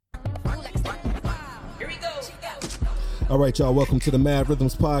All right, y'all, welcome to the Mad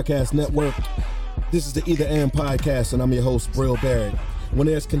Rhythms Podcast Network. This is the Either And Podcast, and I'm your host, Brill Barrett. When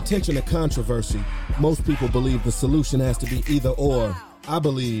there's contention and controversy, most people believe the solution has to be either or. I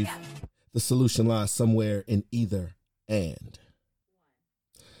believe the solution lies somewhere in either and.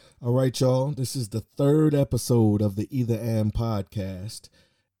 All right, y'all, this is the third episode of the Either And Podcast.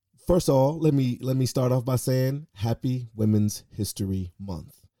 First of all, let me start off by saying Happy Women's History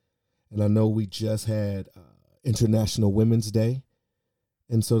Month. And I know we just had International Women's Day.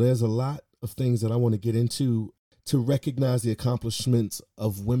 And so there's a lot of things that I want to get into to recognize the accomplishments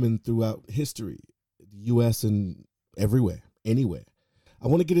of women throughout history, the U.S. and everywhere, anywhere. I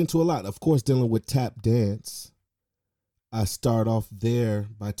want to get into a lot. Of course, dealing with tap dance, I start off there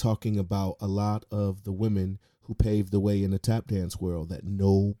by talking about a lot of the women who paved the way in the tap dance world that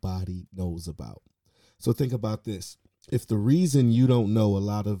nobody knows about. So think about this. If the reason you don't know a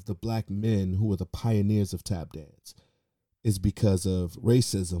lot of the black men who are the pioneers of tap dance is because of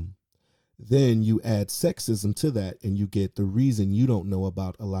racism, then you add sexism to that and you get the reason you don't know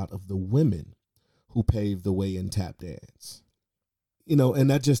about a lot of the women who paved the way in tap dance. You know, and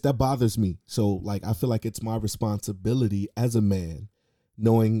that bothers me. So I feel like it's my responsibility as a man,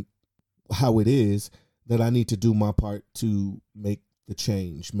 knowing how it is, that I need to do my part to make the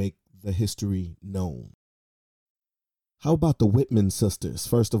change, make the history known. How about the Whitman sisters?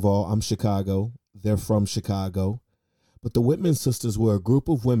 First of all, I'm Chicago. They're from Chicago. But the Whitman sisters were a group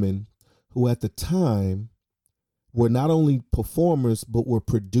of women who at the time were not only performers, but were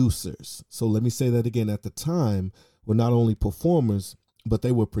producers. So let me say that again. At the time, were not only performers, but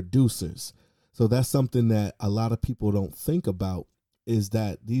they were producers. So that's something that a lot of people don't think about, is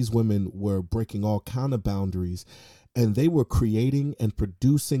that these women were breaking all kind of boundaries, and they were creating and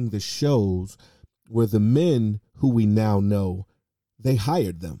producing the shows where the men who we now know, they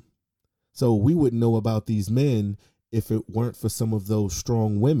hired them. So we wouldn't know about these men if it weren't for some of those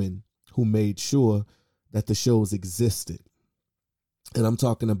strong women who made sure that the shows existed. And I'm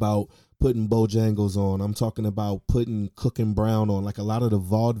talking about putting Bojangles on. I'm talking about putting Cook and Brown on. Like a lot of the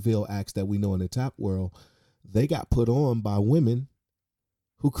vaudeville acts that we know in the tap world, they got put on by women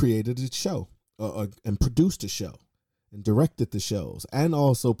who created the show and produced the show and directed the shows and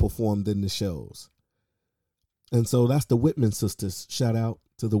also performed in the shows. And so that's the Whitman sisters. Shout out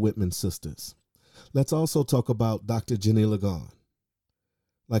to the Whitman sisters. Let's also talk about Dr. Jenny Ligon.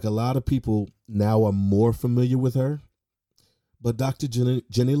 Like a lot of people now are more familiar with her, but Dr. Jenny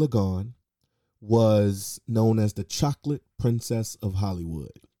Ligon was known as the Chocolate Princess of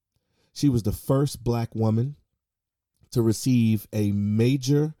Hollywood. She was the first black woman to receive a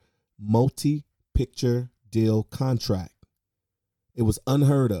major multi-picture deal contract. It was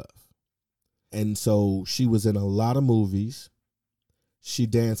unheard of. And so she was in a lot of movies. She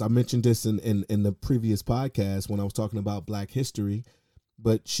danced. I mentioned this in the previous podcast when I was talking about Black history,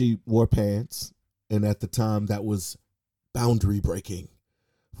 but she wore pants. And at the time, that was boundary breaking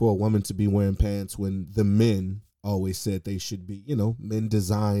for a woman to be wearing pants when the men always said they should be. You know, men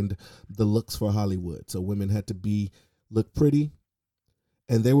designed the looks for Hollywood. So women had to look pretty.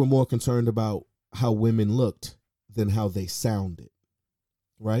 And they were more concerned about how women looked than how they sounded.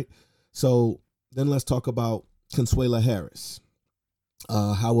 Right? So then let's talk about Consuela Harris.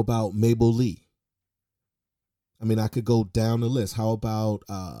 How about Mabel Lee? I mean, I could go down the list. How about,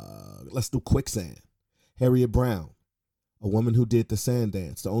 let's do Quicksand. Harriet Brown, a woman who did the sand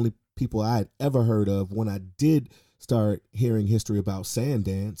dance. The only people I had ever heard of when I did start hearing history about sand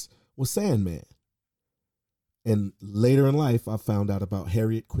dance was Sandman. And later in life, I found out about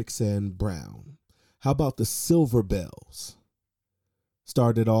Harriet Quicksand Brown. How about the Silver Bells?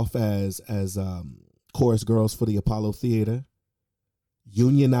 Started off as chorus girls for the Apollo Theater.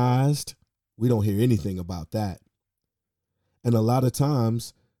 Unionized. We don't hear anything about that. And a lot of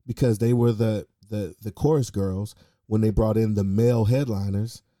times, because they were the chorus girls, when they brought in the male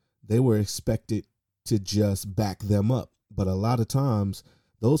headliners, they were expected to just back them up. But a lot of times,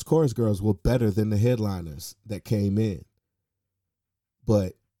 those chorus girls were better than the headliners that came in.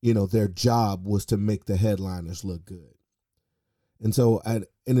 But, you know, their job was to make the headliners look good. And so, and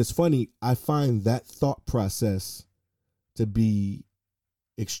it's funny, I find that thought process to be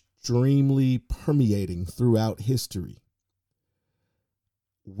extremely permeating throughout history.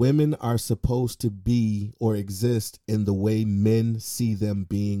 Women are supposed to be or exist in the way men see them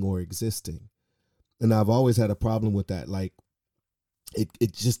being or existing. And I've always had a problem with that. Like,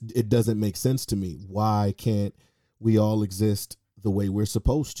 it doesn't make sense to me. Why can't we all exist the way we're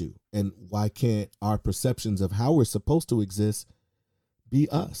supposed to? And why can't our perceptions of how we're supposed to exist be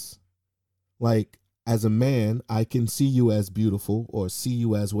us? Like, as a man, I can see you as beautiful or see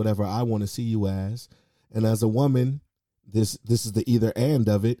you as whatever I want to see you as. And as a woman, This is the either and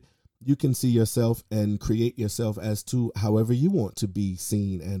of it. You can see yourself and create yourself as to however you want to be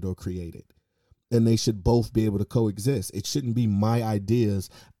seen and or created. And they should both be able to coexist. It shouldn't be my ideas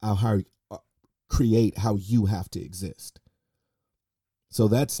of how create how you have to exist. So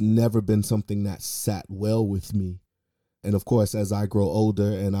that's never been something that sat well with me. And of course, as I grow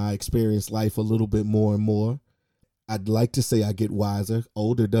older and I experience life a little bit more and more, I'd like to say I get wiser.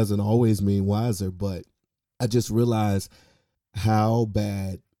 Older doesn't always mean wiser, but I just realize how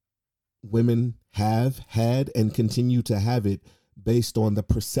bad women have had and continue to have it based on the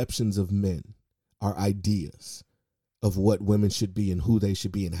perceptions of men, our ideas of what women should be and who they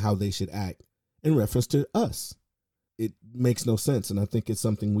should be and how they should act in reference to us. It makes no sense. And I think it's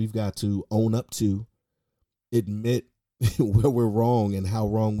something we've got to own up to, admit where we're wrong and how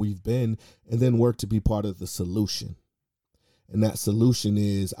wrong we've been, and then work to be part of the solution. And that solution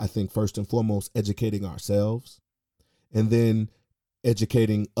is, I think, first and foremost, educating ourselves, and then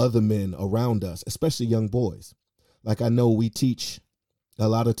educating other men around us, especially young boys. Like I know we teach a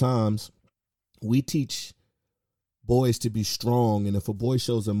lot of times, we teach boys to be strong. And if a boy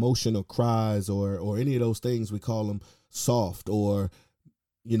shows emotion or cries or any of those things, we call them soft, or,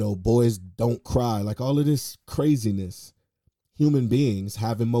 you know, boys don't cry, like all of this craziness. Human beings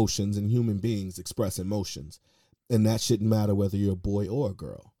have emotions and human beings express emotions. And that shouldn't matter whether you're a boy or a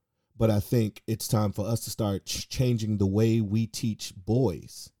girl. But I think it's time for us to start changing the way we teach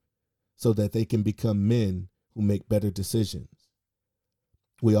boys so that they can become men who make better decisions.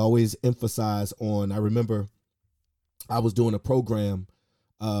 We always emphasize on, I remember I was doing a program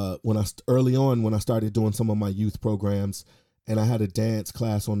early on when I started doing some of my youth programs, and I had a dance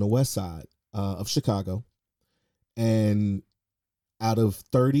class on the west side of Chicago. And out of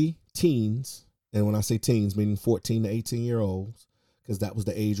 30 teens, and when I say teens, meaning 14 to 18-year-olds, because that was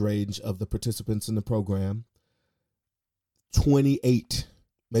the age range of the participants in the program, 28,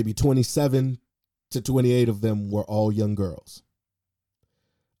 maybe 27 to 28 of them were all young girls.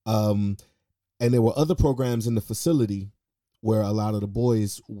 And there were other programs in the facility where a lot of the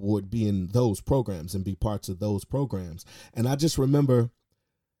boys would be in those programs and be parts of those programs. And I just remember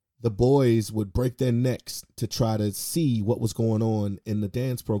the boys would break their necks to try to see what was going on in the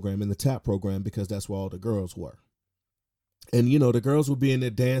dance program, in the tap program, because that's where all the girls were. And, you know, the girls would be in there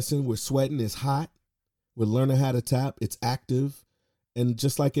dancing. We're sweating. It's hot. We're learning how to tap. It's active. And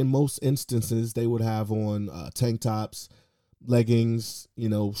just like in most instances, they would have on tank tops, leggings, you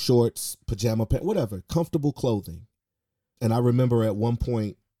know, shorts, pajama pants, whatever, comfortable clothing. And I remember at one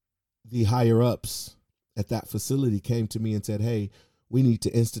point, the higher ups at that facility came to me and said, hey, we need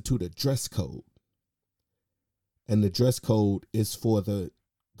to institute a dress code. And the dress code is for the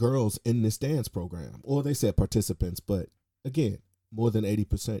girls in this dance program. Or they said participants, but again, more than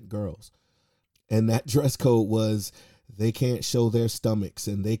 80% girls. And that dress code was they can't show their stomachs,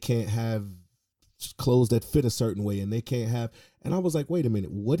 and they can't have clothes that fit a certain way, and they can't have. And I was like, wait a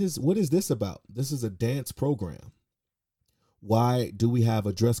minute, what is this about? This is a dance program. Why do we have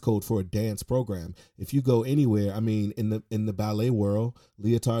a dress code for a dance program? If you go anywhere, I mean, in the ballet world,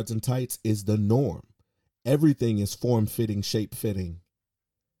 leotards and tights is the norm. Everything is form-fitting, shape-fitting.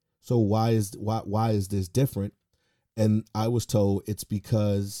 So why is this different? And I was told it's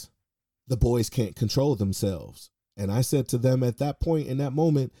because the boys can't control themselves. And I said to them at that point, in that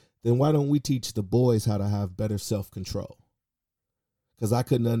moment, then why don't we teach the boys how to have better self-control? Because I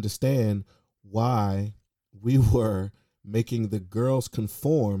couldn't understand why we were making the girls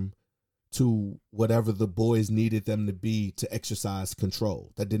conform to whatever the boys needed them to be to exercise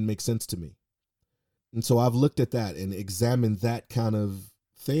control. That didn't make sense to me. And so I've looked at that and examined that kind of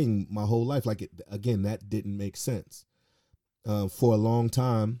thing my whole life. Like, again, that didn't make sense. For a long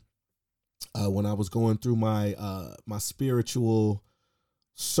time, when I was going through my spiritual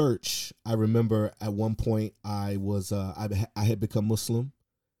search, I remember at one point I had become Muslim,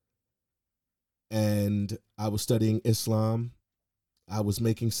 and I was studying Islam. I was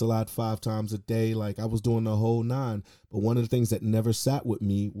making salat 5 times a day. Like, I was doing the whole 9. But one of the things that never sat with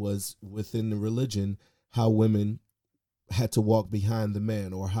me was within the religion, how women had to walk behind the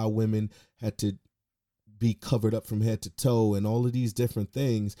man, or how women had to be covered up from head to toe, and all of these different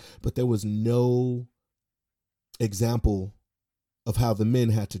things. But there was no example of how the men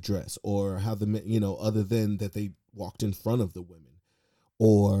had to dress, or how the men, you know, other than that they walked in front of the women,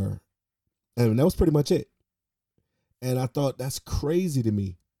 and that was pretty much it. And I thought, that's crazy to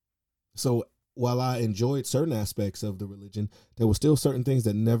me. So while I enjoyed certain aspects of the religion, there were still certain things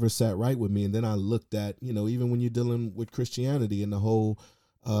that never sat right with me. And then I looked at, you know, even when you're dealing with Christianity and the whole,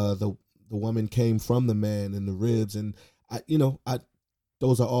 the woman came from the man and the ribs, and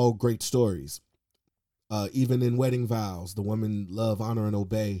those are all great stories. Even in wedding vows, the woman love, honor, and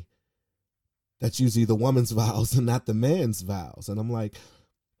obey. That's usually the woman's vows and not the man's vows. And I'm like,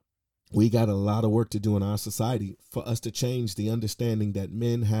 we got a lot of work to do in our society for us to change the understanding that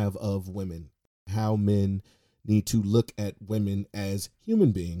men have of women, how men need to look at women as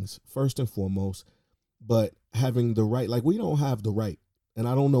human beings, first and foremost, but having the right, like we don't have the right. And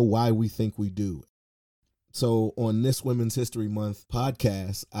I don't know why we think we do. So on this Women's History Month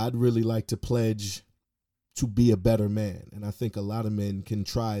podcast, I'd really like to pledge to be a better man. And I think a lot of men can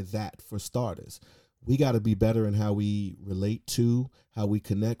try that for starters. We got to be better in how we relate to, how we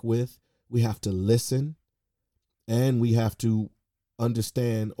connect with. We have to listen, and we have to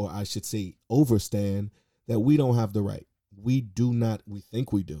understand, or I should say overstand, that we don't have the right. We do not, we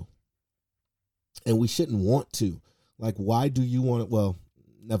think we do. And we shouldn't want to. Like, why do you want it? Well,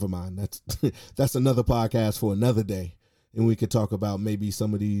 never mind. That's another podcast for another day. And we could talk about maybe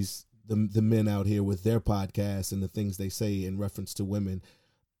some of these the men out here with their podcasts and the things they say in reference to women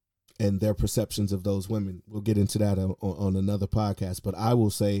and their perceptions of those women. We'll get into that on another podcast. But I will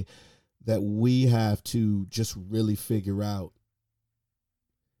say that we have to just really figure out,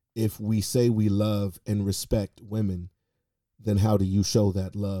 if we say we love and respect women, then how do you show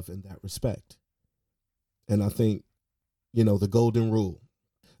that love and that respect? And I think, the golden rule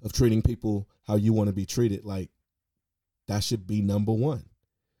of treating people how you want to be treated, like, that should be number one.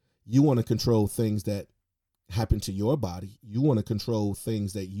 You want to control things that happen to your body. You want to control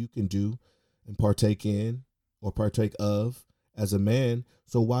things that you can do and partake in or partake of as a man.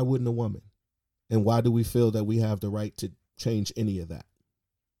 So why wouldn't a woman? And why do we feel that we have the right to change any of that?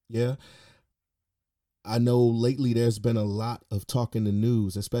 Yeah. I know lately there's been a lot of talk in the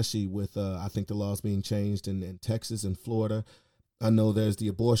news, especially with, I think, the laws being changed in Texas and Florida. I know there's the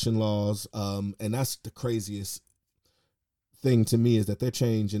abortion laws, and that's the craziest thing to me, is that they're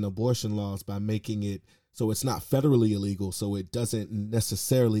changing abortion laws by making it so it's not federally illegal, so it doesn't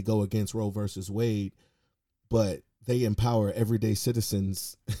necessarily go against Roe versus Wade, but they empower everyday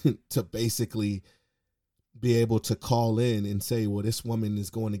citizens to basically be able to call in and say, well, this woman is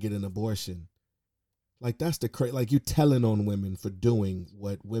going to get an abortion. Like, that's like, you telling on women for doing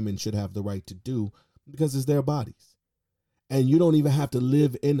what women should have the right to do because it's their bodies. And you don't even have to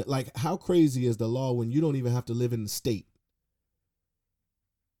live in, like, how crazy is the law when you don't even have to live in the state?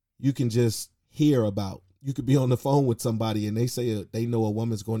 You can just hear about, you could be on the phone with somebody and they say they know a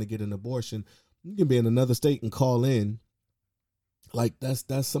woman's going to get an abortion. You can be in another state and call in. Like, that's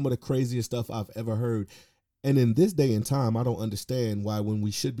some of the craziest stuff I've ever heard. And in this day and time, I don't understand why, when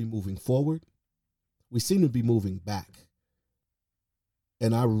we should be moving forward, we seem to be moving back.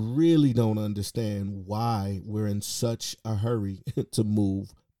 And I really don't understand why we're in such a hurry to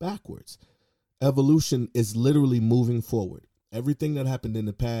move backwards. Evolution is literally moving forward. Everything that happened in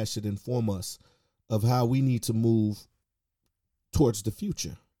the past should inform us of how we need to move towards the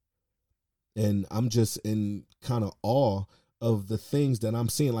future. And I'm just in kind of awe of the things that I'm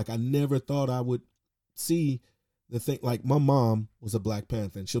seeing. Like, I never thought I would see the thing. Like, my mom was a Black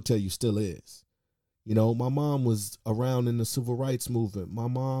Panther, and she'll tell you still is. My mom was around in the civil rights movement. My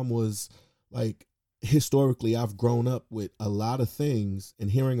mom was, like, historically, I've grown up with a lot of things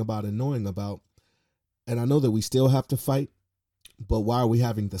and hearing about and knowing about. And I know that we still have to fight, but why are we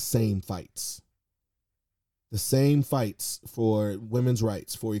having the same fights? The same fights for women's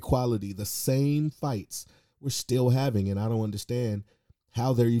rights, for equality, the same fights we're still having. And I don't understand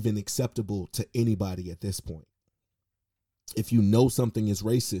how they're even acceptable to anybody at this point. If you know something is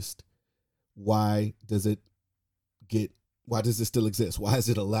racist, why does it still exist? Why is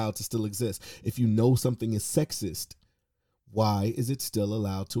it allowed to still exist? If you know something is sexist, why is it still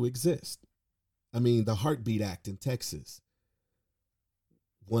allowed to exist? I mean, the Heartbeat Act in Texas.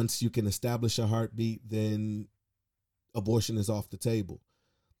 Once you can establish a heartbeat, then abortion is off the table.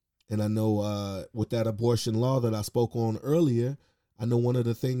 And I know with that abortion law that I spoke on earlier, I know one of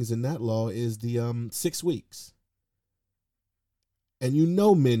the things in that law is the 6 weeks. And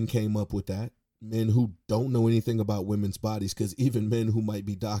men came up with that, men who don't know anything about women's bodies, because even men who might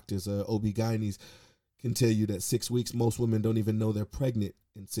be doctors or OB-GYNs can tell you that 6 weeks, most women don't even know they're pregnant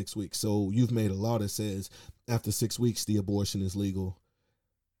in 6 weeks. So you've made a law that says after 6 weeks, the abortion is legal,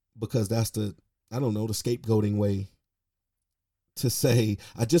 because that's the scapegoating way to say,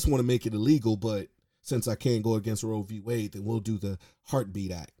 I just want to make it illegal, but since I can't go against Roe v. Wade, then we'll do the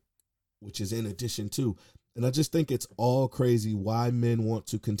Heartbeat Act, which is in addition to. And I just think it's all crazy why men want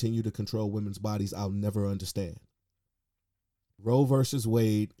to continue to control women's bodies. I'll never understand. Roe versus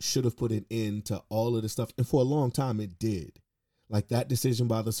Wade should have put an end to all of this stuff. And for a long time, it did. Like, that decision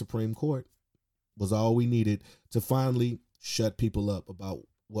by the Supreme Court was all we needed to finally shut people up about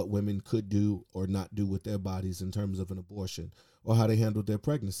what women could do or not do with their bodies in terms of an abortion or how they handled their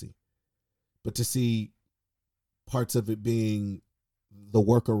pregnancy. But to see parts of it being the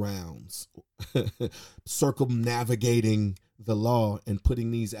workarounds, circumnavigating the law and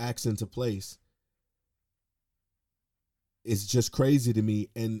putting these acts into place, is just crazy to me.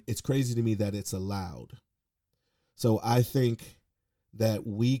 And it's crazy to me that it's allowed. So I think that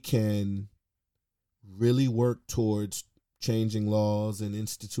we can really work towards changing laws and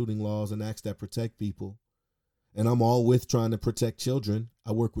instituting laws and acts that protect people. And I'm all with trying to protect children.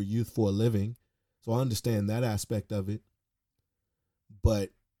 I work with youth for a living, so I understand that aspect of it. But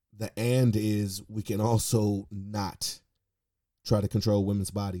the and is we can also not try to control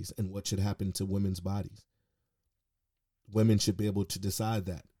women's bodies and what should happen to women's bodies. Women should be able to decide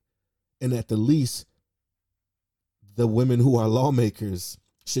that. And at the least, the women who are lawmakers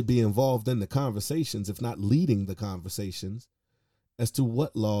should be involved in the conversations, if not leading the conversations, as to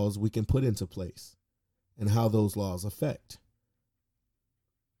what laws we can put into place and how those laws affect.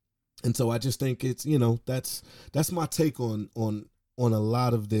 And so I just think it's, that's my take on a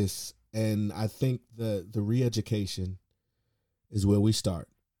lot of this. And I think the re-education is where we start.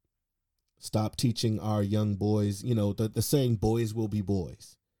 Stop teaching our young boys, the saying boys will be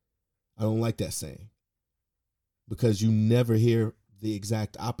boys. I don't like that saying, because you never hear the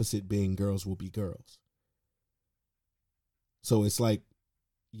exact opposite being girls will be girls. So it's like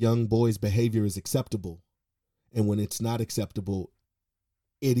young boys' behavior is acceptable. And when it's not acceptable,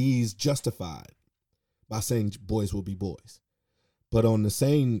 it is justified by saying boys will be boys. But on the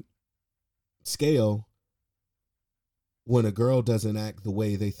same scale, when a girl doesn't act the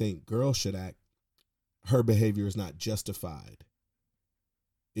way they think girls should act, her behavior is not justified.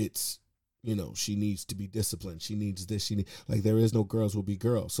 It's, she needs to be disciplined. She needs this. There is no girls will be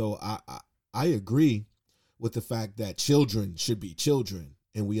girls. So I agree with the fact that children should be children,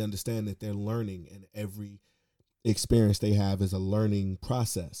 and we understand that they're learning, and every experience they have is a learning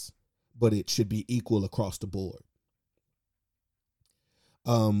process, but it should be equal across the board.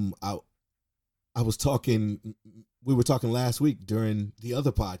 We were talking last week during the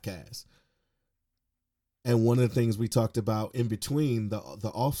other podcast, and one of the things we talked about in between the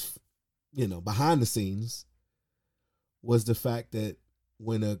off, behind the scenes, was the fact that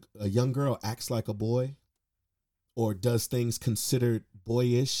when a young girl acts like a boy or does things considered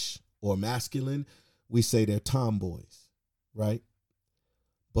boyish or masculine, we say they're tomboys, right?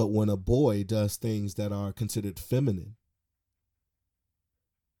 But when a boy does things that are considered feminine,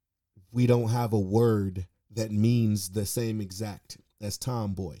 we don't have a word that means the same exact as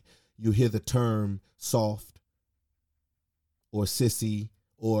tomboy. You hear the term soft or sissy,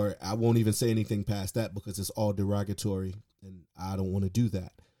 or I won't even say anything past that because it's all derogatory and I don't want to do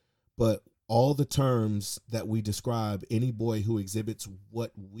that. But all the terms that we describe any boy who exhibits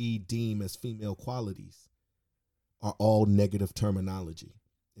what we deem as female qualities are all negative terminology.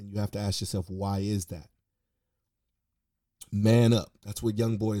 And you have to ask yourself, why is that? Man up. That's what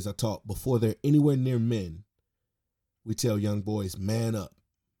young boys are taught. Before they're anywhere near men, we tell young boys, man up.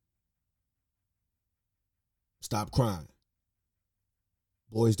 Stop crying.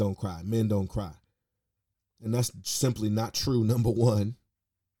 Boys don't cry. Men don't cry. And that's simply not true, number one.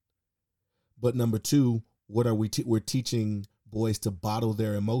 But number two, what are we? We're teaching boys to bottle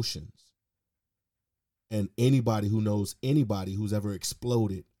their emotions. And anybody who knows anybody who's ever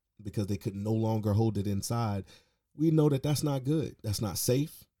exploded because they could no longer hold it inside, we know that that's not good. That's not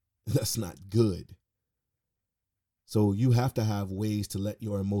safe. That's not good. So you have to have ways to let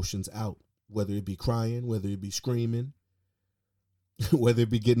your emotions out, whether it be crying, whether it be screaming, whether it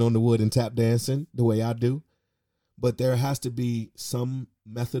be getting on the wood and tap dancing the way I do. But there has to be some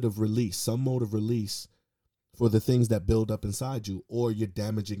method of release, some mode of release for the things that build up inside you, or you're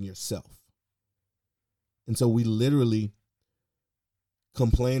damaging yourself. And so we literally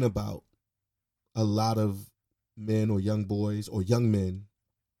complain about a lot of men or young boys or young men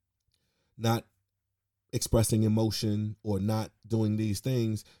not expressing emotion or not doing these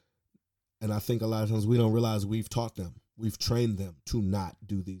things. And I think a lot of times we don't realize we've taught them, we've trained them to not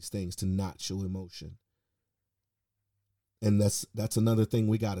do these things, to not show emotion. And that's another thing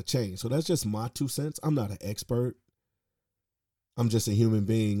we got to change. So that's just my 2 cents. I'm not an expert. I'm just a human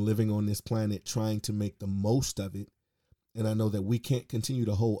being living on this planet trying to make the most of it. And I know that we can't continue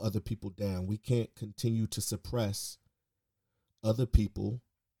to hold other people down. We can't continue to suppress other people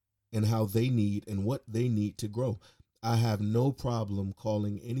and how they need and what they need to grow. I have no problem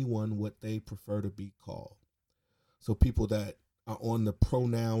calling anyone what they prefer to be called. So people that are on the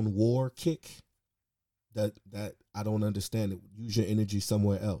pronoun war kick, that I don't understand it. Use your energy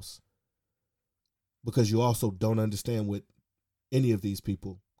somewhere else. Because you also don't understand what any of these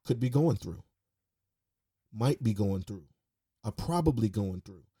people could be going through, might be going through, are probably going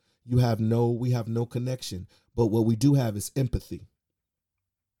through. We have no connection, but what we do have is empathy.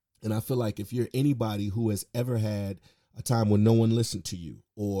 And I feel like if you're anybody who has ever had a time when no one listened to you,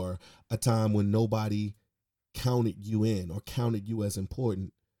 or a time when nobody counted you in or counted you as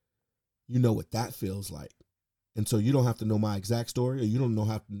important, you know what that feels like. And so you don't have to know my exact story, or you don't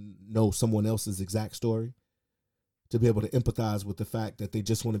have to know someone else's exact story to be able to empathize with the fact that they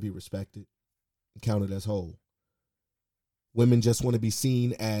just want to be respected and counted as whole. Women just want to be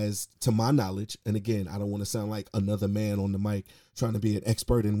seen as, to my knowledge, and again, I don't want to sound like another man on the mic trying to be an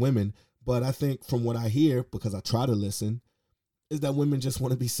expert in women, but I think from what I hear, because I try to listen, is that women just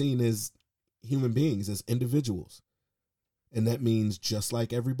want to be seen as human beings, as individuals. And that means just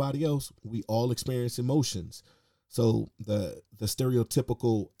like everybody else, we all experience emotions. So the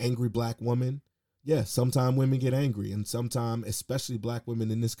stereotypical angry black woman, yes, sometimes women get angry, and sometimes, especially black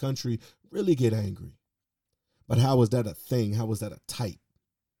women in this country, really get angry. But how is that a thing? How is that a type?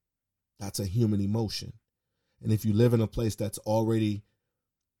 That's a human emotion. And if you live in a place that's already,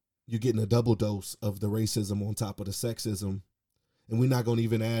 you're getting a double dose of the racism on top of the sexism, and we're not going to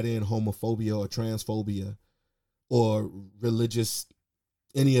even add in homophobia or transphobia or religious,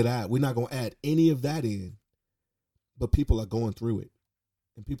 any of that. We're not going to add any of that in. But people are going through it.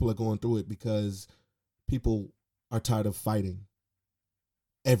 And people are going through it because people are tired of fighting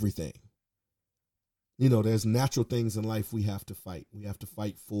everything. You know, there's natural things in life we have to fight. We have to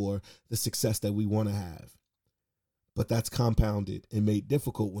fight for the success that we want to have. But that's compounded and made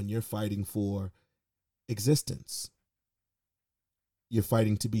difficult when you're fighting for existence. You're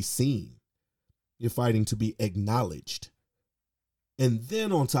fighting to be seen. You're fighting to be acknowledged. And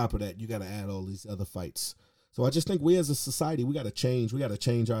then on top of that, you got to add all these other fights. So I just think we as a society, we got to change. We got to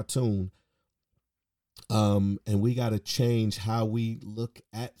change our tune. And we got to change how we look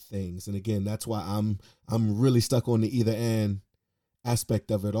at things. And again, that's why I'm really stuck on the either and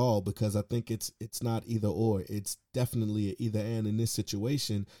aspect of it all, because I think it's not either or. It's definitely an either and in this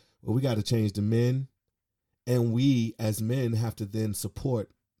situation, where we got to change the men, and we as men have to then support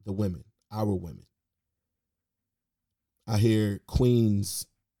the women, our women. I hear queens,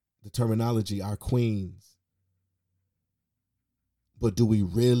 the terminology, our queens. But do we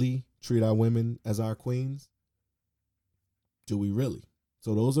really treat our women as our queens? Do we really?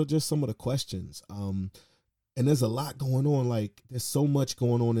 So those are just some of the questions. And there's a lot going on. Like, there's so much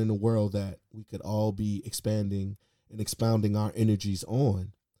going on in the world that we could all be expanding and expounding our energies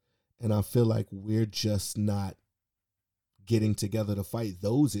on. And I feel like we're just not getting together to fight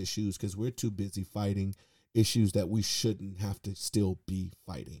those issues because we're too busy fighting issues that we shouldn't have to still be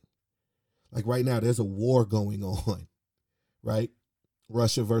fighting. Like right now, there's a war going on, right?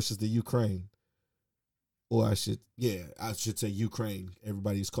 Russia versus the Ukraine. Or I should say Ukraine.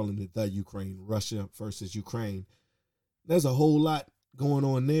 Everybody's calling it the Ukraine. Russia versus Ukraine. There's a whole lot going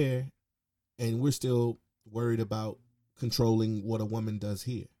on there, and we're still worried about controlling what a woman does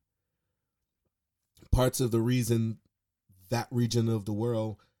here. Parts of the reason that region of the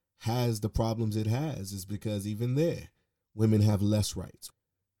world has the problems it has is because even there, women have less rights.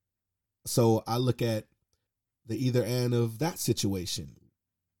 So I look at the either and of that situation.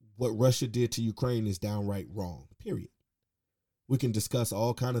 What Russia did to Ukraine is downright wrong, period. We can discuss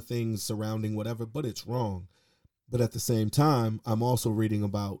all kind of things surrounding whatever, but it's wrong. But at the same time, I'm also reading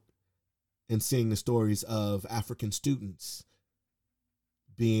about and seeing the stories of African students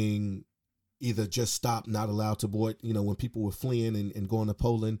being either just stopped, not allowed to board, when people were fleeing and going to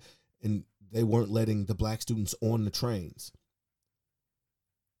Poland, and they weren't letting the black students on the trains.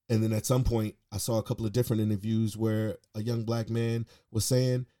 And then at some point, I saw a couple of different interviews where a young black man was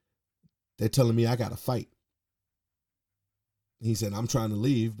saying, they're telling me I got to fight. He said, I'm trying to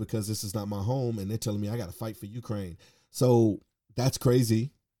leave because this is not my home, and they're telling me I got to fight for Ukraine. So that's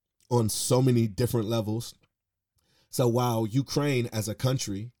crazy on so many different levels. So while Ukraine as a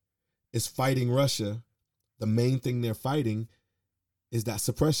country is fighting Russia, the main thing they're fighting is that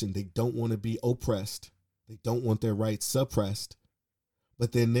suppression. They don't want to be oppressed. They don't want their rights suppressed.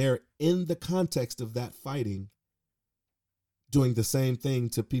 But then they're in the context of that fighting doing the same thing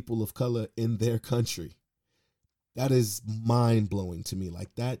to people of color in their country. That is mind-blowing to me.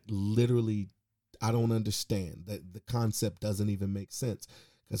 Like, that literally, I don't understand. That the concept doesn't even make sense.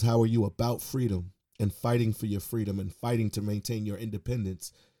 Because how are you about freedom and fighting for your freedom and fighting to maintain your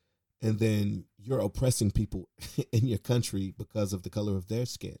independence, and then you're oppressing people in your country because of the color of their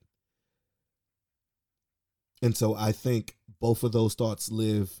skin? And so I think both of those thoughts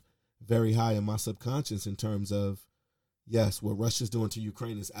live very high in my subconscious in terms of, yes, what Russia's doing to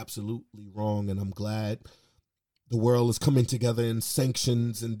Ukraine is absolutely wrong, and I'm glad the world is coming together in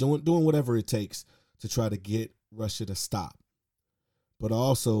sanctions and doing whatever it takes to try to get Russia to stop. But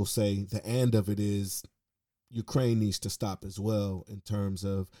also say the end of it is Ukraine needs to stop as well in terms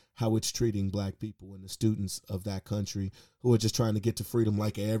of how it's treating black people and the students of that country who are just trying to get to freedom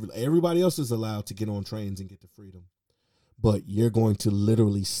like everybody else is allowed to get on trains and get to freedom. But you're going to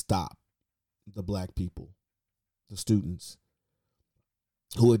literally stop the black people, the students,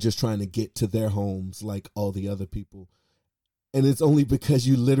 who are just trying to get to their homes like all the other people. And it's only because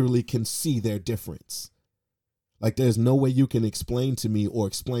you literally can see their difference. Like, there's no way you can explain to me or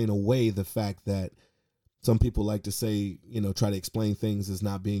explain away the fact that some people like to say, try to explain things as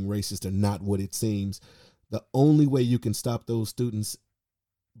not being racist or not what it seems. The only way you can stop those students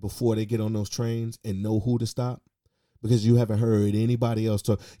before they get on those trains and know who to stop, because you haven't heard anybody else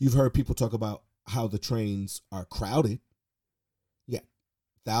talk. You've heard people talk about how the trains are crowded. Yeah,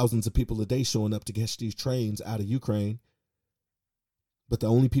 thousands of people a day showing up to catch these trains out of Ukraine. But the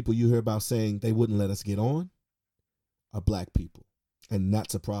only people you hear about saying they wouldn't let us get on are black people. And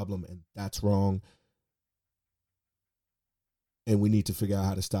that's a problem, and that's wrong. And we need to figure out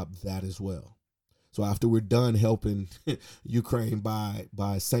how to stop that as well. So after we're done helping Ukraine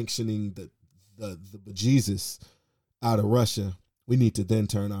by sanctioning the bejesus out of Russia, we need to then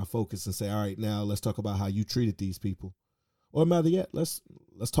turn our focus and say, all right, now let's talk about how you treated these people. Or rather yet, let's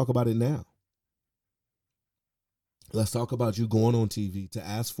talk about it now. Let's talk about you going on TV to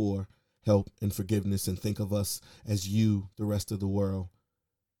ask for help and forgiveness and think of us as you, the rest of the world.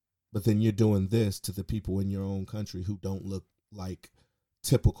 But then you're doing this to the people in your own country who don't look like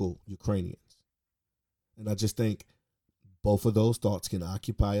typical Ukrainians. And I just think both of those thoughts can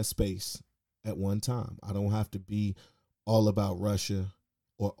occupy a space at one time. I don't have to be all about Russia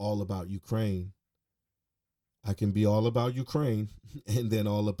or all about Ukraine. I can be all about Ukraine and then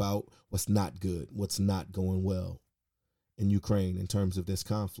all about what's not good, what's not going well in Ukraine in terms of this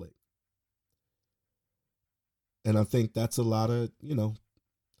conflict. And I think that's a lot of,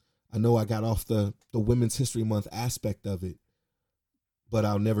 I know I got off the Women's History Month aspect of it, but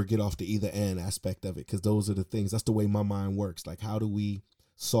I'll never get off the either and aspect of it, because those are the things, that's the way my mind works. Like, how do we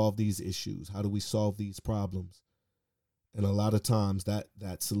solve these issues? How do we solve these problems? And a lot of times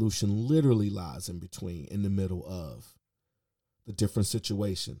that solution literally lies in between, in the middle of the different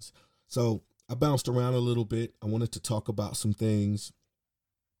situations. So I bounced around a little bit. I wanted to talk about some things,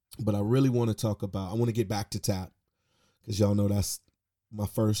 but I really want to I want to get back to tap, because y'all know that's my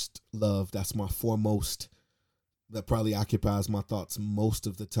first love. That's my foremost. That probably occupies my thoughts most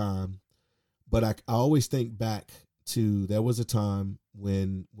of the time. But I always think back to, there was a time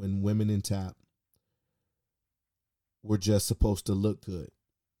when women in tap were just supposed to look good,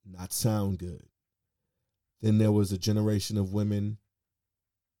 not sound good. Then there was a generation of women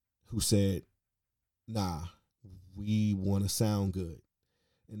who said, nah, we want to sound good.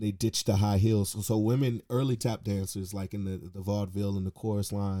 And they ditched the high heels. So women, early tap dancers, like in the vaudeville and the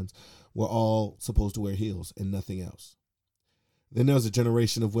chorus lines, were all supposed to wear heels and nothing else. Then there was a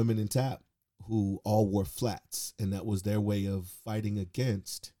generation of women in tap who all wore flats, and that was their way of fighting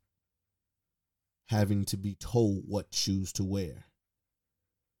against having to be told what shoes to wear.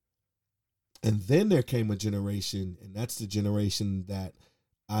 And then there came a generation, and that's the generation that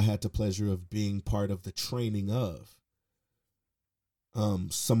I had the pleasure of being part of the training of.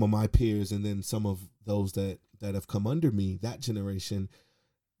 Some of my peers and then some of those that have come under me, that generation,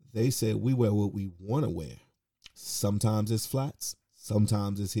 they said we wear what we want to wear. Sometimes it's flats,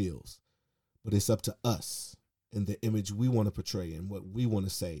 sometimes it's heels, but it's up to us and the image we want to portray and what we want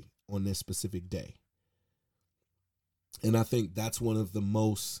to say on this specific day. And I think that's one of the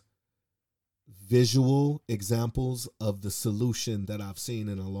most visual examples of the solution that I've seen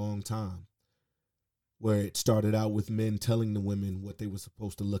in a long time, where it started out with men telling the women what they were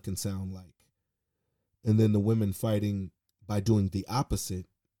supposed to look and sound like, and then the women fighting by doing the opposite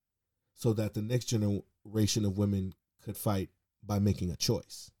so that the next generation of women could fight by making a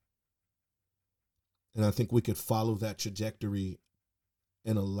choice. And I think we could follow that trajectory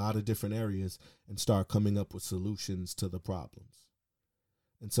in a lot of different areas and start coming up with solutions to the problems.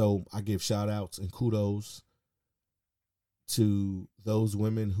 And so I give shout outs and kudos to those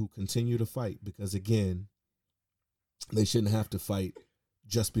women who continue to fight, because again, they shouldn't have to fight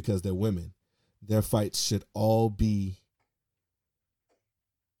just because they're women. Their fights should all be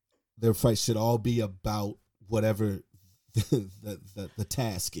about whatever the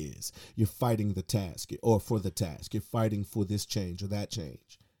task is. You're fighting the task, or for the task. You're fighting for this change or that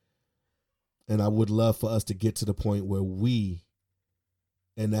change. And I would love for us to get to the point where we,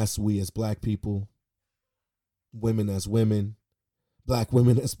 and that's we as black people, women as women, black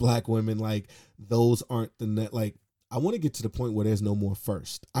women as black women. Like, those aren't the net. Like, I want to get to the point where there's no more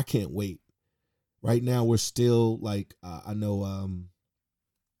first. I can't wait. Right now, we're still like, I know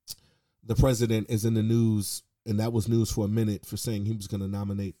the president is in the news, and that was news for a minute, for saying he was going to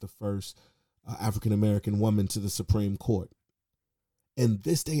nominate the first African-American woman to the Supreme Court. In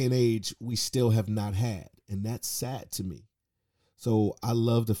this day and age, we still have not had, and that's sad to me. So I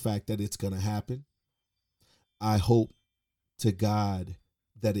love the fact that it's going to happen. I hope to God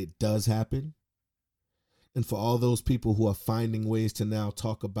that it does happen. And for all those people who are finding ways to now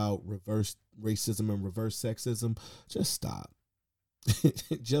talk about reverse racism and reverse sexism, just stop.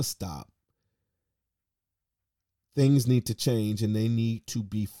 Just stop. Things need to change, and they need to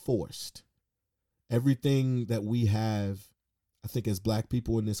be forced. Everything that we have, I think, as black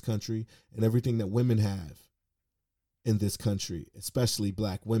people in this country, and everything that women have in this country, especially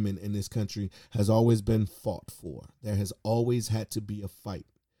black women in this country, has always been fought for. There has always had to be a fight.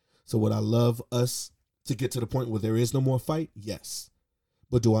 So would I love us to get to the point where there is no more fight? Yes.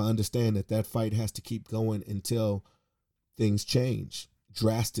 But do I understand that that fight has to keep going until things change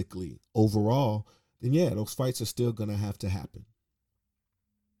drastically overall? Then yeah, those fights are still going to have to happen.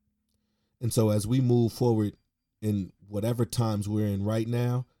 And so as we move forward in whatever times we're in right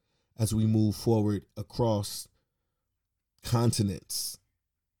now, as we move forward across continents,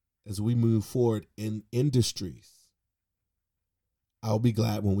 as we move forward in industries, I'll be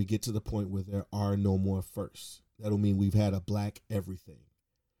glad when we get to the point where there are no more firsts. That'll mean we've had a black everything.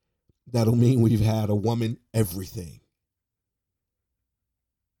 That'll mean we've had a woman everything.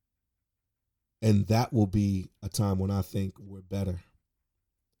 And that will be a time when I think we're better.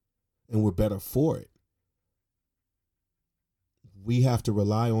 And we're better for it. We have to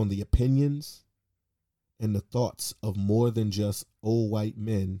rely on the opinions and the thoughts of more than just old white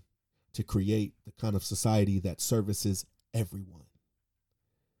men to create the kind of society that services everyone.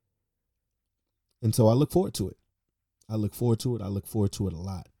 And so I look forward to it. I look forward to it. I look forward to it a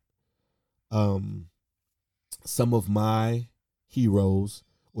lot. Some of my heroes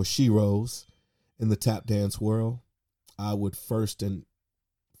or sheroes in the tap dance world, I would first and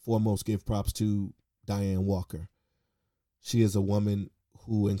foremost give props to Diane Walker. She is a woman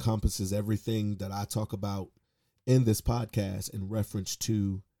who encompasses everything that I talk about in this podcast in reference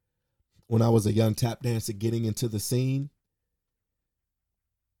to when I was a young tap dancer getting into the scene.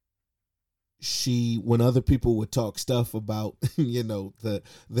 When other people would talk stuff about, the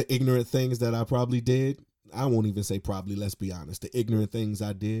ignorant things that I probably did, I won't even say probably, let's be honest, the ignorant things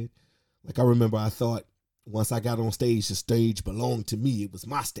I did. Like, I remember I thought once I got on stage, the stage belonged to me. It was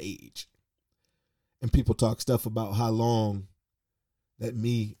my stage. And people talk stuff about how long that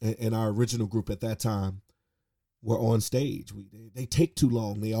me and our original group at that time were on stage. They take too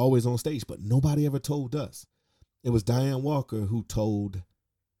long. They always on stage, but nobody ever told us. It was Diane Walker who told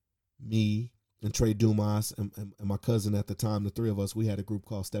me and Trey Dumas and my cousin at the time, the three of us, we had a group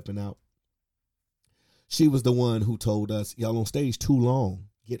called Stepping Out. She was the one who told us, y'all on stage too long,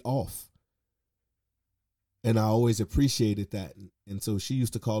 get off. And I always appreciated that. And so she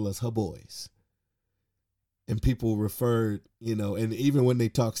used to call us her boys. And people referred, and even when they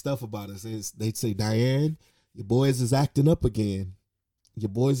talk stuff about us, they'd say, Diane, your boys is acting up again. Your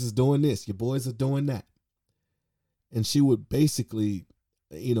boys is doing this. Your boys are doing that. And she would basically,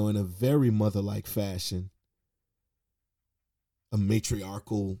 in a very mother-like fashion, a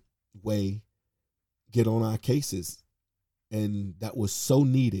matriarchal way, get on our cases. And that was so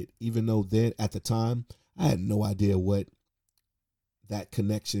needed, even though then at the time, I had no idea what that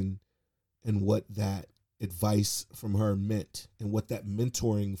connection and what that advice from her meant and what that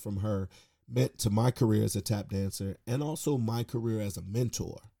mentoring from her meant to my career as a tap dancer and also my career as a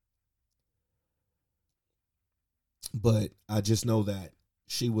mentor. But I just know that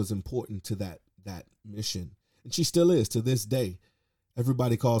she was important to that mission. And she still is to this day.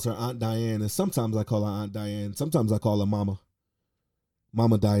 Everybody calls her Aunt Diane, and sometimes I call her Aunt Diane. Sometimes I call her Mama.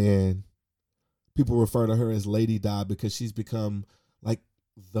 Mama Diane. People refer to her as Lady Di because she's become like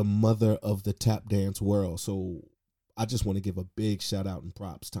the mother of the tap dance world. So I just want to give a big shout out and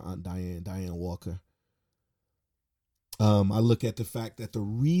props to Aunt Diane Walker. I look at the fact that the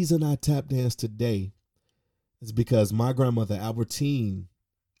reason I tap dance today is because my grandmother, Albertine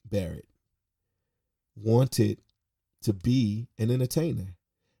Barrett, wanted to be an entertainer.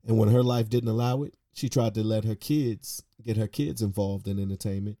 And when her life didn't allow it, she tried to get her kids involved in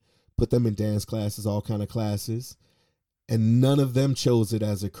entertainment, put them in dance classes, all kind of classes. And none of them chose it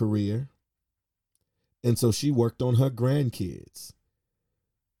as a career. And so she worked on her grandkids.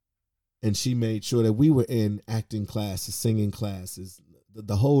 And she made sure that we were in acting classes, singing classes,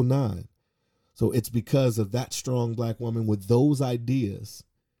 the whole nine. So it's because of that strong black woman with those ideas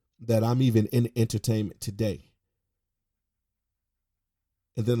that I'm even in entertainment today.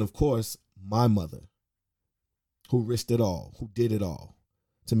 And then, of course, my mother, who risked it all, who did it all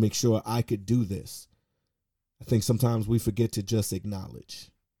to make sure I could do this. I think sometimes we forget to just acknowledge.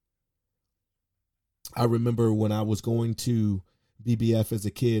 I remember when I was going to BBF as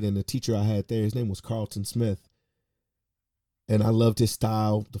a kid, and the teacher I had there, his name was Carlton Smith. And I loved his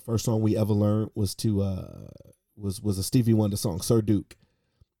style. The first song we ever learned was a Stevie Wonder song, Sir Duke.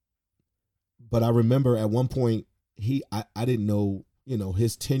 But I remember at one point I didn't know,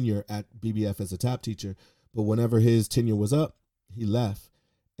 his tenure at BBF as a tap teacher, but whenever his tenure was up, he left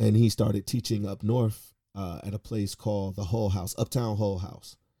and he started teaching up north at a place called the Hull House, Uptown Hull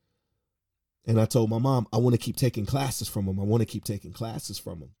House. And I told my mom, I want to keep taking classes from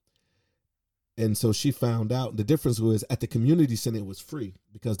him. And so she found out the difference was at the community center, it was free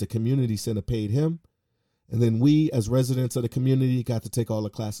because the community center paid him. And then we as residents of the community got to take all the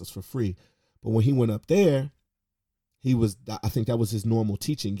classes for free. But when he went up there, I think that was his normal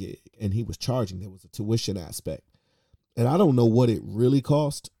teaching gig, and he was charging. There was a tuition aspect. And I don't know what it really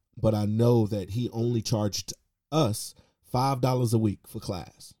cost, but I know that he only charged us $5 a week for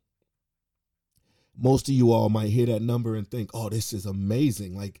class. Most of you all might hear that number and think, oh, this is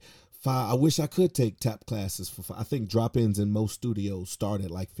amazing. Like, I wish I could take tap classes for $5. I think drop-ins in most studios start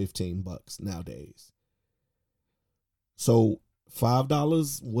at like $15 nowadays. So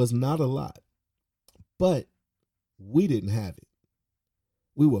 $5 was not a lot, but we didn't have it.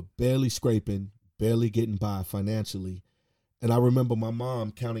 We were barely scraping, barely getting by financially. And I remember my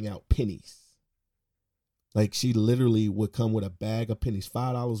mom counting out pennies. Like, she literally would come with a bag of pennies,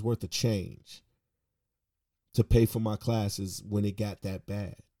 $5 worth of change to pay for my classes when it got that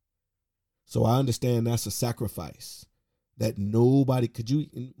bad. So I understand that's a sacrifice that nobody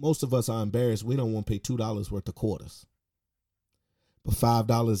most of us are embarrassed. We don't want to pay $2 worth of quarters, but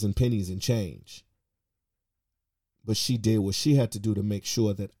 $5 in pennies and change. But she did what she had to do to make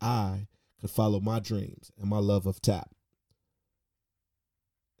sure that I could follow my dreams and my love of tap.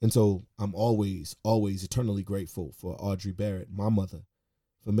 And so I'm always, always eternally grateful for Audrey Barrett, my mother,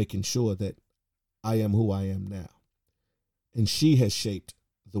 for making sure that I am who I am now. And she has shaped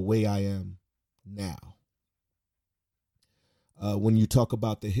the way I am now. When you talk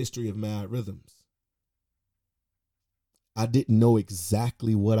about the history of Mad Rhythms, I didn't know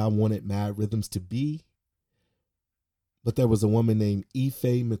exactly what I wanted Mad Rhythms to be, but there was a woman named Ife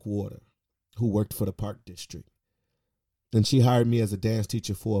McWhorter who worked for the Park District. And she hired me as a dance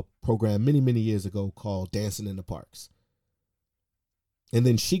teacher for a program many, many years ago called Dancing in the Parks. And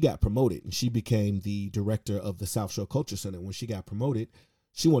then she got promoted and she became the director of the South Shore Culture Center. When she got promoted,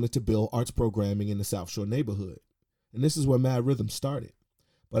 she wanted to build arts programming in the South Shore neighborhood. And this is where Mad Rhythm started.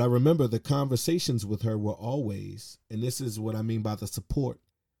 But I remember the conversations with her were always, and this is what I mean by the support,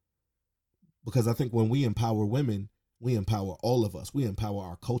 because I think when we empower women, we empower all of us. We empower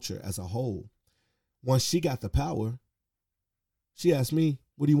our culture as a whole. Once she got the power, she asked me,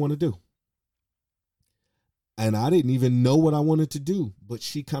 what do you want to do? And I didn't even know what I wanted to do, but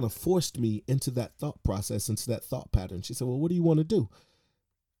she kind of forced me into that thought process, into that thought pattern. She said, well, what do you want to do?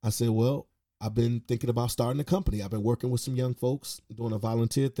 I said, well, I've been thinking about starting a company. I've been working with some young folks doing a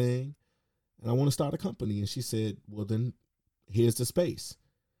volunteer thing, and I want to start a company. And she said, well, then here's the space.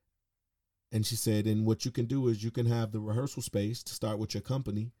 And she said, and what you can do is you can have the rehearsal space to start with your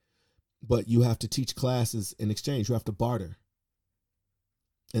company, but you have to teach classes in exchange. You have to barter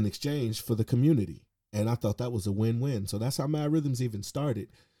in exchange for the community. And I thought that was a win-win. So that's how Mad Rhythms even started,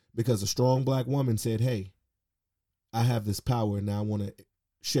 because a strong black woman said, hey, I have this power and now I want to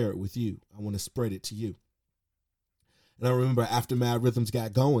share it with you. I want to spread it to you. And I remember after Mad Rhythms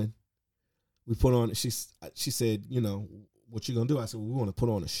got going, we put on, she said, what you going to do? I said, well, we want to put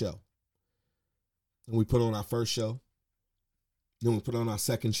on a show. And we put on our first show. Then we put on our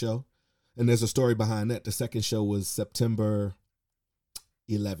second show. And there's a story behind that. The second show was September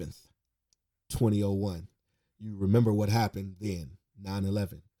 11th, 2001. You remember what happened then,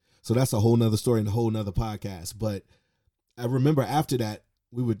 9/11. So that's a whole nother story and a whole nother podcast. But I remember after that,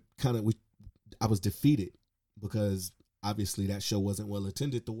 I was defeated because obviously that show wasn't well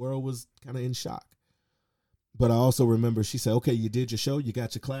attended. The world was kind of in shock. But I also remember she said, okay, you did your show, you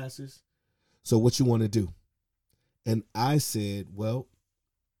got your classes. So what you want to do? And I said, well,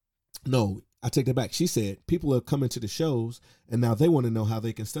 no, I take that back. She said, people are coming to the shows and now they want to know how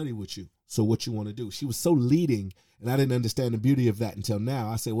they can study with you. So what you want to do? She was so leading and I didn't understand the beauty of that until now.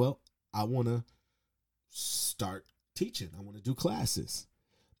 I said, well, I want to start teaching. I want to do classes.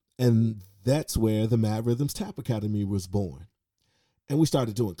 And that's where the Mad Rhythms Tap Academy was born. And we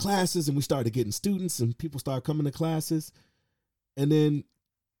started doing classes and we started getting students and people started coming to classes. And then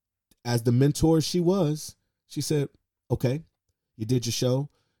as the mentor she was, she said, okay, you did your show.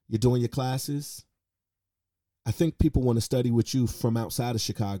 You're doing your classes. I think people want to study with you from outside of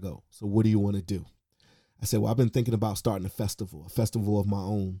Chicago. So what do you want to do? I said, well, I've been thinking about starting a festival of my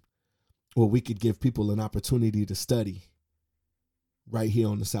own, where we could give people an opportunity to study right here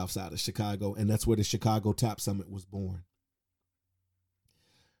on the south side of Chicago. And that's where the Chicago Tap Summit was born.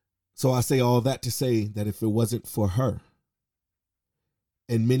 So I say all that to say that if it wasn't for her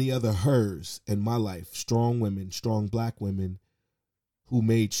and many other hers in my life, strong women, strong black women who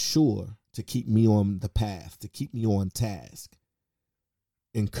made sure to keep me on the path, to keep me on task,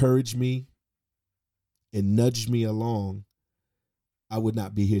 encourage me and nudge me along, I would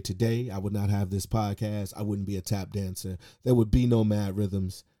not be here today. I would not have this podcast. I wouldn't be a tap dancer. There would be no Mad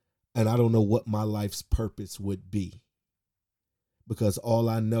Rhythms. And I don't know what my life's purpose would be, because all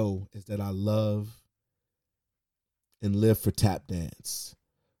I know is that I love and live for tap dance.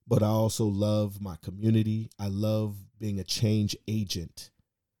 But I also love my community. I love being a change agent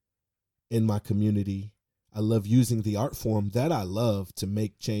in my community. I love using the art form that I love to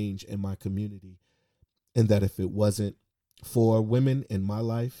make change in my community. And that if it wasn't for women in my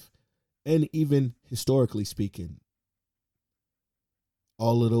life, and even historically speaking,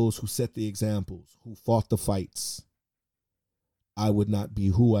 all of those who set the examples, who fought the fights, I would not be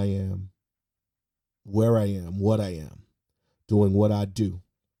who I am, where I am, what I am, doing what I do.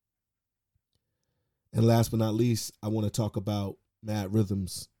 And last but not least, I want to talk about Mad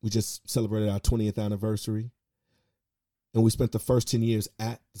Rhythms. We just celebrated our 20th anniversary. And we spent the first 10 years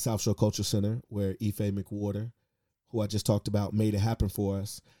at the South Shore Culture Center, where Ife McWhorter, who I just talked about, made it happen for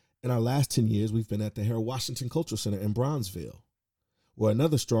us. In our last 10 years, we've been at the Harold Washington Culture Center in Bronzeville, where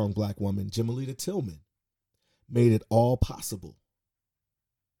another strong black woman, Jimalita Tillman, made it all possible.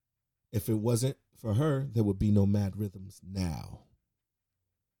 If it wasn't for her, there would be no Mad Rhythms now.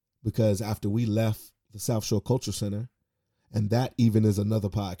 Because after we left the South Shore Culture Center, and that even is another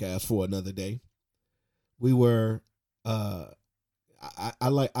podcast for another day, we were... I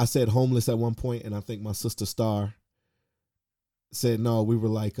said homeless at one point, and I think my sister Star said no, we were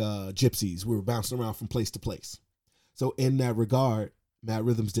like gypsies. We were bouncing around from place to place. So in that regard, Mad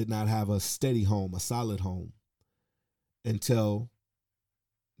Rhythms did not have a steady home, a solid home, until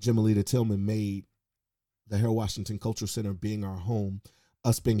Jimalita Tillman made the Harold Washington Cultural Center being our home,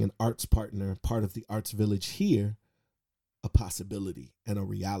 us being an arts partner, part of the Arts Village here, a possibility and a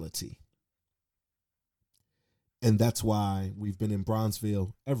reality. And that's why we've been in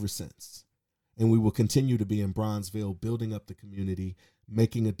Bronzeville ever since. And we will continue to be in Bronzeville, building up the community,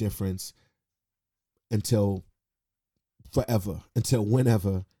 making a difference until forever, until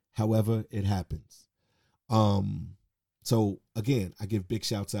whenever, however it happens. So again, I give big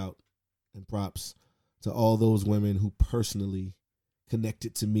shouts out and props to all those women who personally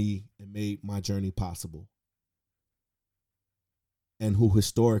connected to me and made my journey possible, and who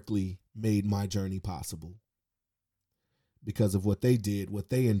historically made my journey possible because of what they did, what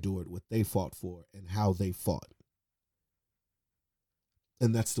they endured, what they fought for, and how they fought.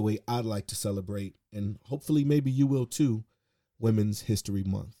 And that's the way I'd like to celebrate, and hopefully maybe you will too, Women's History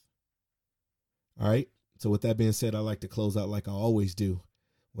Month. All right? So with that being said, I like to close out like I always do.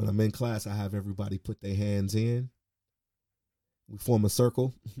 When I'm in class, I have everybody put their hands in. We form a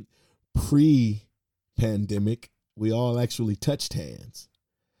circle. Pre-pandemic, we all actually touched hands.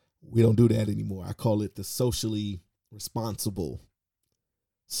 We don't do that anymore. I call it the socially responsible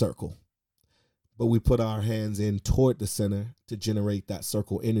circle. But we put our hands in toward the center to generate that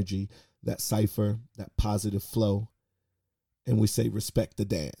circle energy, that cipher, that positive flow. And we say, respect the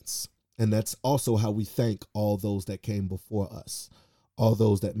dance. And that's also how we thank all those that came before us, all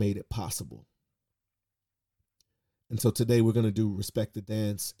those that made it possible. And so today we're going to do Respect the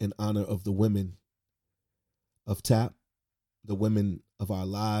Dance in honor of the women of TAP, the women of our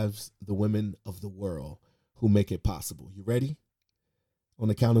lives, the women of the world who make it possible. You ready? On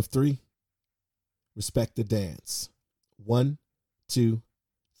the count of 3, respect the dance. 1, 2,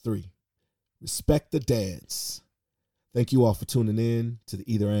 3. Respect the dance. Thank you all for tuning in to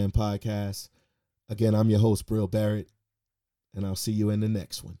the Either And podcast. Again, I'm your host, Brill Barrett, and I'll see you in the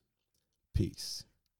next one. Peace.